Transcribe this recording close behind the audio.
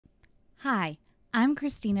Hi, I'm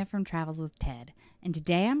Christina from Travels with Ted, and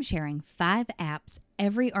today I'm sharing 5 apps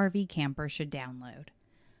every RV camper should download.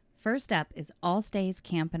 First up is Allstays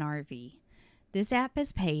Camp and RV. This app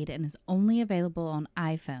is paid and is only available on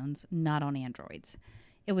iPhones, not on Androids.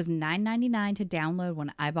 It was $9.99 to download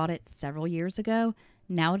when I bought it several years ago.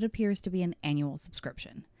 Now it appears to be an annual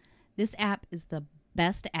subscription. This app is the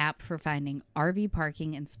best app for finding RV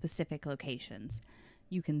parking in specific locations.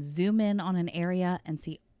 You can zoom in on an area and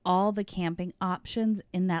see all the camping options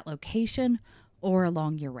in that location or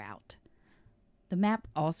along your route. The map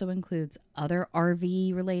also includes other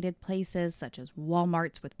RV related places such as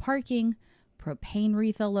Walmarts with parking, propane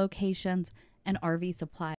refill locations, and RV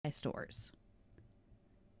supply stores.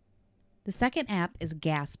 The second app is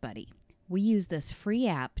GasBuddy. We use this free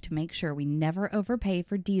app to make sure we never overpay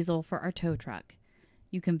for diesel for our tow truck.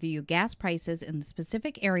 You can view gas prices in the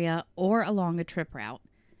specific area or along a trip route.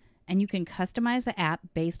 And you can customize the app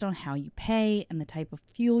based on how you pay and the type of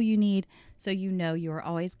fuel you need, so you know you are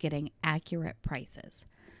always getting accurate prices.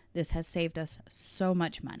 This has saved us so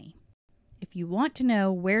much money. If you want to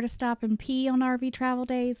know where to stop and pee on RV travel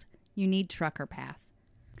days, you need TruckerPath.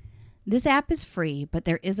 This app is free, but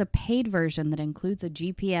there is a paid version that includes a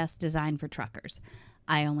GPS designed for truckers.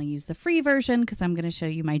 I only use the free version because I'm going to show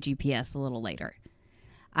you my GPS a little later.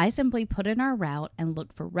 I simply put in our route and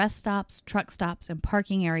look for rest stops, truck stops, and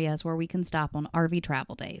parking areas where we can stop on RV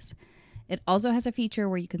travel days. It also has a feature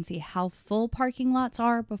where you can see how full parking lots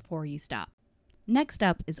are before you stop. Next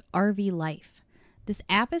up is RV Life. This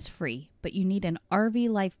app is free, but you need an RV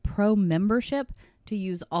Life Pro membership to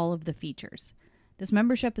use all of the features. This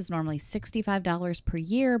membership is normally $65 per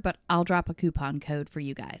year, but I'll drop a coupon code for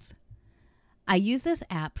you guys. I use this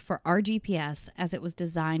app for our GPS as it was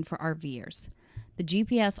designed for RVers. The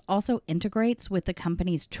GPS also integrates with the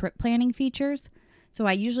company's trip planning features, so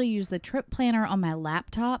I usually use the trip planner on my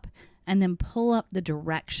laptop and then pull up the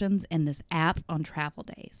directions in this app on travel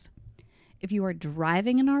days. If you are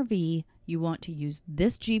driving an RV, you want to use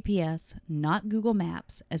this GPS, not Google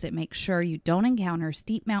Maps, as it makes sure you don't encounter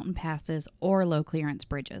steep mountain passes or low clearance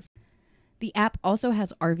bridges. The app also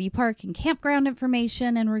has RV park and campground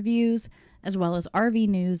information and reviews, as well as RV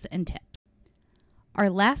news and tips. Our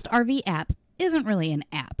last RV app isn't really an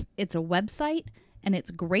app. It's a website, and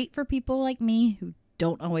it's great for people like me who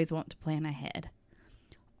don't always want to plan ahead.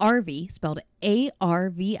 Arvie, spelled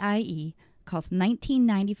A-R-V-I-E, costs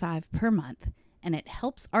 $19.95 per month, and it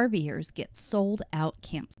helps RVers get sold out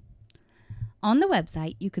camps. On the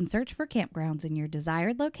website, you can search for campgrounds in your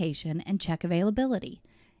desired location and check availability.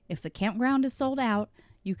 If the campground is sold out,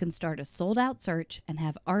 you can start a sold out search and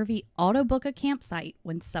have Arvie auto book a campsite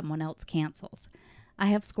when someone else cancels. I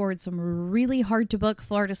have scored some really hard to book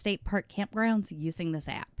Florida State Park campgrounds using this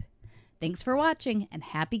app. Thanks for watching and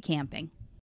happy camping.